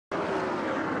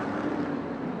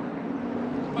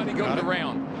he goes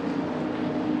around.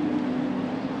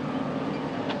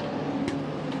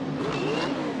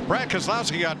 Brad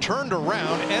Keselowski got turned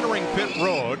around entering pit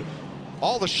road.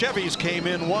 All the Chevys came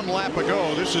in 1 lap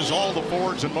ago. This is all the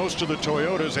Fords and most of the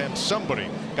Toyotas, and somebody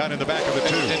got in the back of the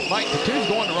 2. And Mike, the 2's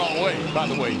going the wrong way, by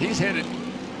the way. He's headed.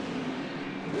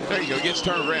 There you go, gets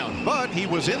turned around. But he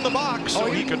was in the box,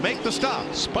 so he could make the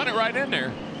stop. Spun it right in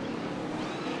there.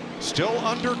 Still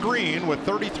under green with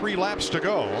 33 laps to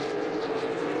go.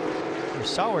 You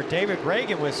saw where David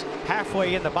Reagan was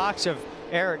halfway in the box of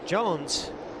Eric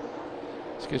Jones.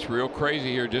 This gets real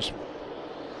crazy here, just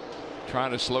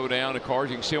trying to slow down the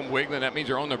cars. You can see them wiggling. That means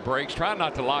they're on their brakes, trying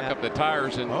not to lock up the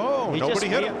tires. And nobody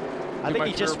hit him. I think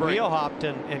he just wheel hopped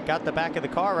and got the back of the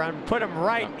car around and put him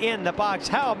right in the box.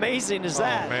 How amazing is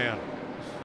that? Oh, man.